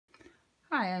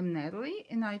Hi, I'm Natalie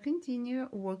and I continue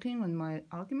working on my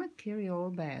ultimate carry-all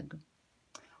bag.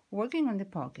 Working on the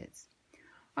pockets.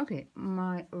 Okay,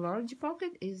 my large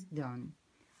pocket is done.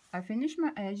 I finished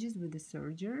my edges with the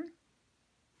serger,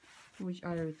 which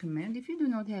I recommend. If you do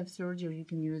not have serger, you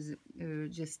can use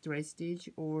just straight stitch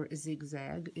or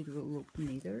zigzag. It will look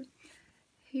neater.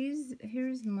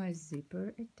 Here's my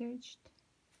zipper attached.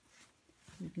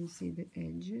 You can see the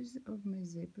edges of my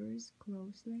zippers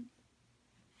closely.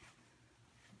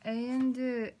 And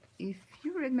if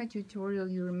you read my tutorial,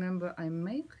 you remember I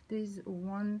make this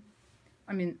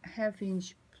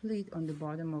half-inch pleat on the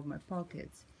bottom of my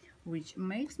pockets, which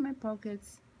makes my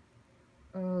pockets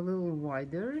a little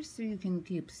wider, so you can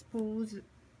keep spools,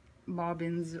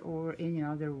 bobbins, or any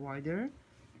other wider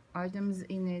items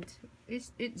in it.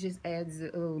 It just adds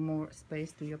a little more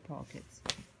space to your pockets.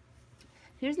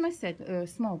 Here's my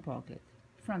small pocket,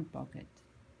 front pocket.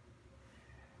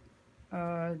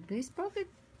 This pocket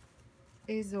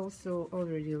is also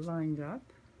already lined up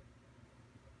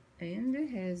and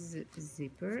has a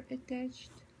zipper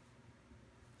attached.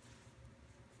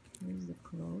 Here's the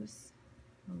close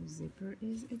how zipper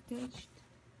is attached,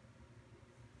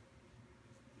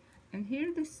 and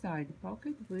here the side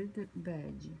pocket with the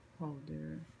badge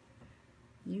holder.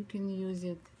 You can use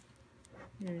it.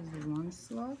 Here's one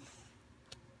slot,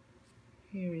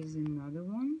 here is another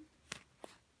one,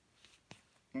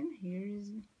 and here is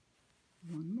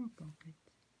one more pocket.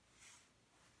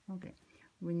 Okay,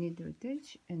 we need to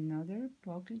attach another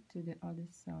pocket to the other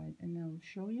side, and I'll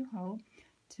show you how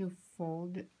to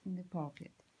fold the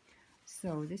pocket.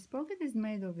 So this pocket is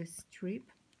made of a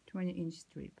strip, 20-inch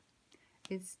strip.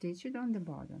 It's stitched on the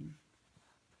bottom,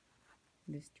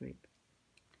 the strip.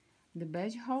 The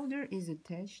badge holder is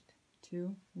attached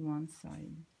to one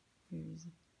side.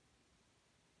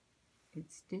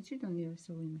 It's stitched on your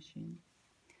sewing machine.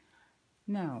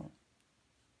 Now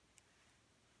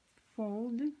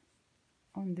fold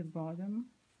on the bottom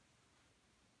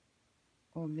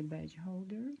of the badge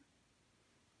holder,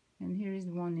 and here is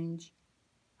 1 inch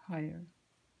higher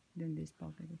than this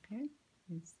pocket. Okay,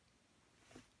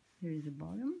 here is the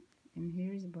bottom, and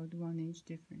here is about 1 inch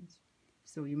difference,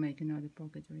 so you make another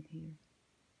pocket right here.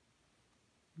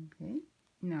 Okay,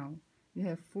 now you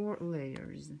have 4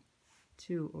 layers,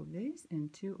 2 of this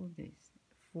and 2 of this,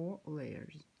 4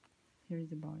 layers. Here is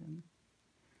the bottom.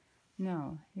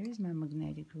 Now here's my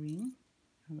magnetic ring.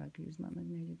 I like to use my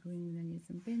magnetic ring when I need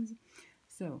some pins.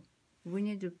 So we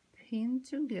need to pin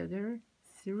together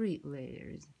 3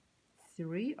 layers,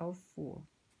 3 of 4,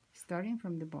 starting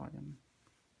from the bottom.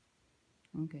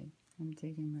 Okay, I'm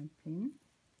taking my pin.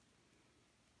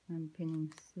 I'm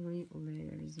pinning 3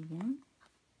 layers, 1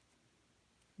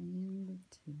 and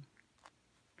 2.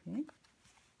 Okay.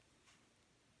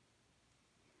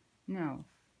 Now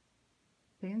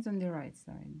pins on the right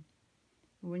side.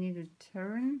 We need to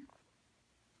turn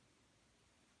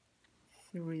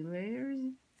 3 layers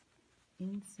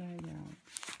inside out.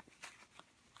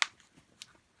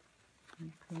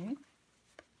 Okay.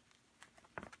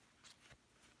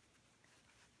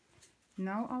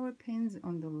 Now our pins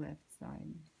on the left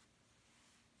side.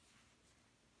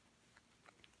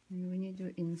 And we need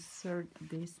to insert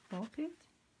this pocket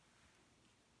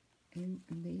in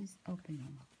this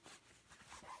opening.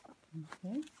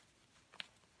 Okay.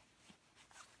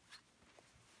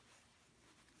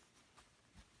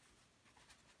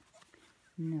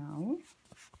 Now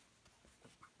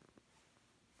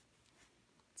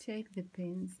take the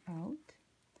pins out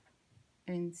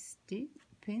and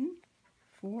pin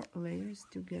 4 layers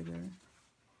together.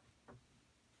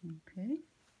 Okay,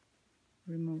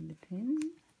 remove the pin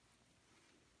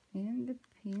and the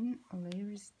pin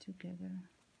layers together.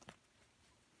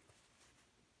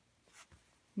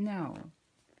 Now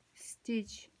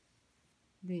stitch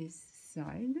this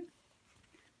side,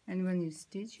 and when you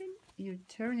stitch it, you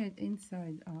turn it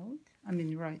inside out,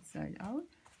 right side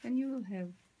out, and you will have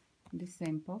the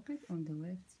same pocket on the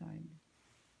left side.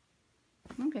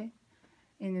 Okay,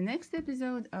 in the next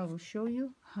episode I will show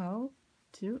you how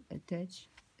to attach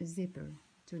a zipper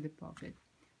to the pocket.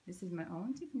 This is my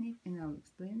own technique, and I'll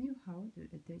explain you how to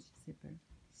attach zipper.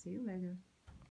 See you later.